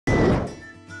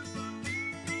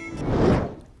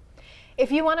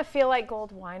If you want to feel like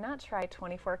gold, why not try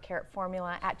 24 karat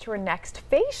formula at your next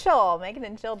facial? Megan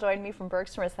and Jill joined me from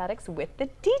Bergstrom Aesthetics with the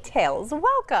details.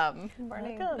 Welcome. Good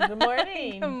morning. Good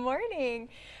morning. Good morning.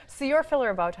 So your filler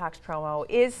and Botox promo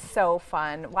is so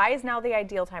fun. Why is now the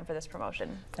ideal time for this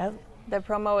promotion? The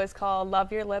promo is called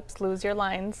Love Your Lips, Lose Your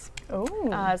Lines.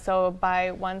 Oh. So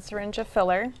buy 1 syringe of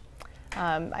filler.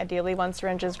 Ideally 1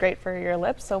 syringe is great for your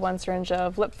lips, so 1 syringe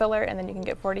of lip filler, and then you can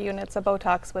get 40 units of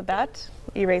Botox with that,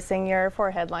 erasing your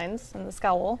forehead lines and the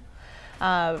scowl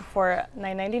for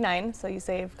 $9.99, so you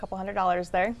save a couple $100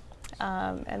 there.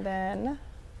 And then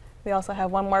we also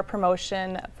have one more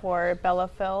promotion for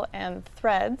Bellafill and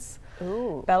Threads.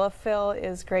 Ooh. Bellafill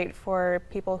is great for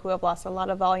people who have lost a lot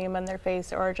of volume in their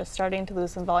face or are just starting to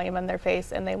lose some volume in their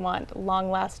face and they want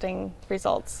long-lasting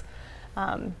results.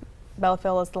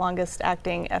 Bellafill is the longest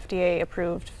acting FDA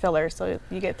approved filler, so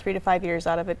you get 3 to 5 years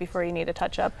out of it before you need a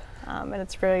touch-up. And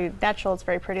it's very natural, it's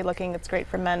very pretty looking, it's great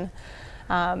for men.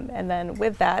 And then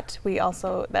with that, we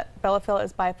also, Bellafill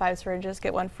is buy 5 syringes,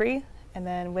 get 1 free. And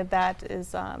then with that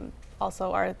is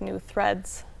also our new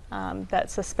threads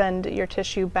that suspend your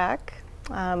tissue back,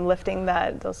 lifting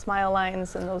those smile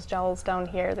lines and those jowls down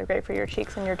here. They're great for your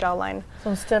cheeks and your jawline. So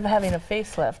instead of having a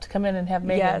facelift, come in and have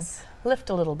Megan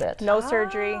lift a little bit. No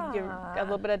surgery. You got a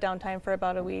little bit of downtime for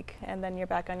about a week, and then you're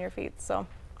back on your feet. So.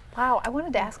 Wow, I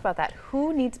wanted to ask about that.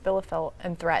 Who needs Bellafill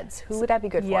and Threads? Who would that be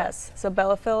good for? Yes, so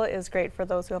Bellafill is great for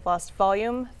those who have lost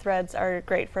volume. Threads are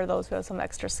great for those who have some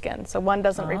extra skin. So one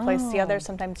doesn't replace the other.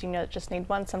 Sometimes you just need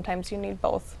one, sometimes you need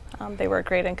both. They work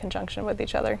great in conjunction with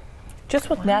each other. Just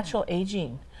with natural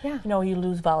aging, you know, you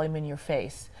lose volume in your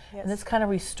face. Yes. And this kind of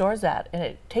restores that, and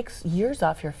it takes years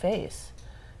off your face.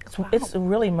 It's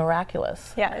really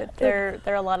miraculous. Yeah, they're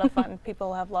a lot of fun.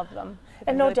 People have loved them.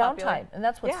 And no downtime, and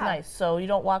that's what's nice. So you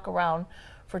don't walk around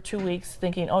for 2 weeks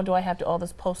thinking, oh, do I have to all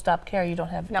this post-op care? You don't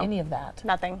have any of that.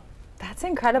 Nothing. That's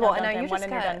incredible. No, and now you one just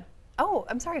and you're done. Oh,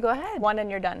 I'm sorry, go ahead. 1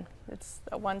 and you're done. It's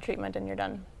 1 treatment and you're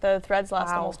done. The threads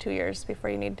last almost 2 years before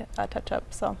you need a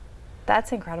touch-up. So.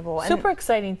 That's incredible. Super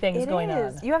exciting things going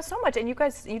on. You have so much, and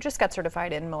you just got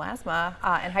certified in melasma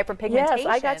and hyperpigmentation. Yes,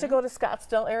 I got to go to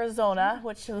Scottsdale, Arizona,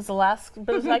 which was the last,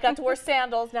 but I got to wear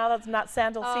sandals. Now that's not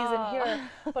sandal season here.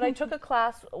 But I took a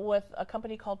class with a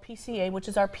company called PCA, which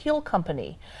is our peel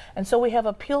company. And so we have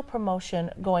a peel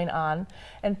promotion going on.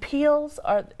 And peels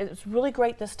it's really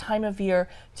great this time of year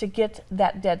to get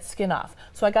that dead skin off.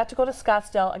 So I got to go to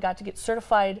Scottsdale. I got to get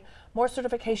certified, more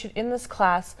certification in this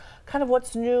class, kind of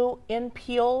what's new in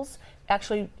peels.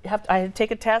 Actually, I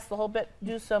take a test the whole bit,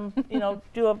 do some,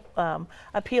 do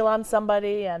a peel on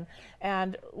somebody,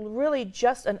 and really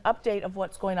just an update of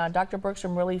what's going on. Dr.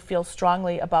 Bergstrom really feels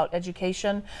strongly about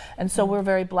education, and so we're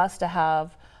very blessed to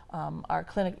have our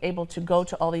clinic able to go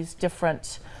to all these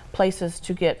different places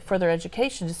to get further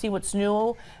education, to see what's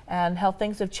new and how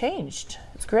things have changed.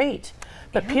 It's great.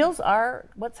 But peels are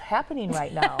what's happening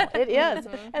right now. It is,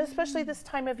 and especially this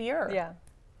time of year. Yeah.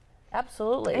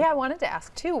 Absolutely. Yeah, I wanted to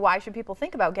ask too, why should people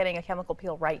think about getting a chemical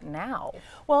peel right now?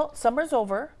 Well, summer's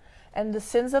over, and the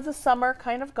sins of the summer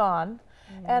kind of gone.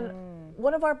 And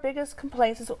one of our biggest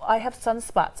complaints is I have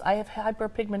sunspots, I have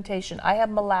hyperpigmentation, I have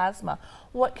melasma.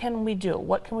 What can we do?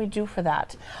 What can we do for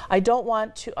that? I don't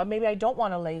want to, or maybe I don't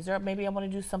want a laser, maybe I want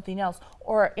to do something else,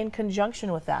 or in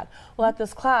conjunction with that. Well, at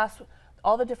this class,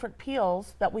 all the different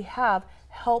peels that we have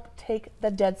help take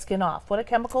the dead skin off. What a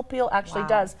chemical peel actually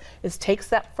does is takes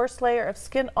that first layer of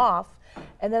skin off,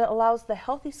 and then it allows the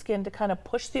healthy skin to kind of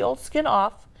push the old skin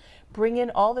off, bring in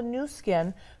all the new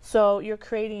skin, so you're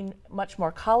creating much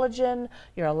more collagen,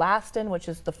 your elastin, which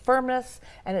is the firmness,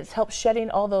 and it helps shedding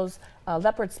all those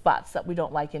leopard spots that we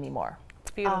don't like anymore.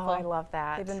 It's beautiful. Oh, I love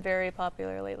that. They've been very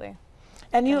popular lately.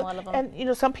 And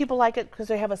some people like it because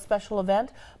they have a special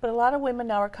event, but a lot of women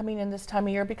now are coming in this time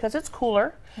of year because it's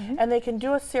cooler, and they can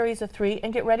do a series of 3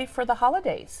 and get ready for the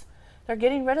holidays. They're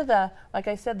getting rid of like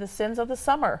I said, the sins of the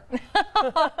summer.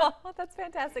 That's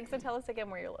fantastic. So tell us again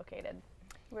where you're located.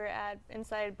 We're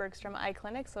inside Bergstrom Eye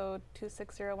Clinic, so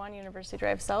 2601 University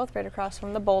Drive South, right across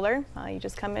from the Boulder. You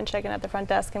just come in, check in at the front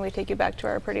desk, and we take you back to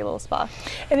our pretty little spa.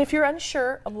 And if you're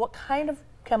unsure of what kind of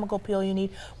chemical peel you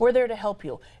need, we're there to help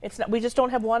you. We just don't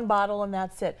have one bottle and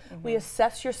that's it. We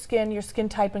assess your skin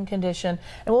type and condition,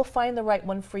 and we'll find the right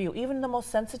one for you. Even the most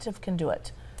sensitive can do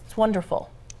it. It's wonderful.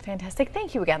 Fantastic.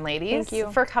 Thank you again, ladies,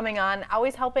 for coming on,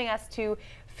 always helping us to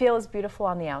feel as beautiful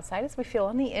on the outside as we feel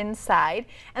on the inside.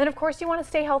 And then, of course, you want to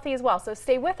stay healthy as well. So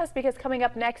stay with us, because coming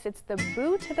up next, it's the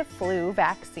Boo to the Flu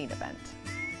vaccine event.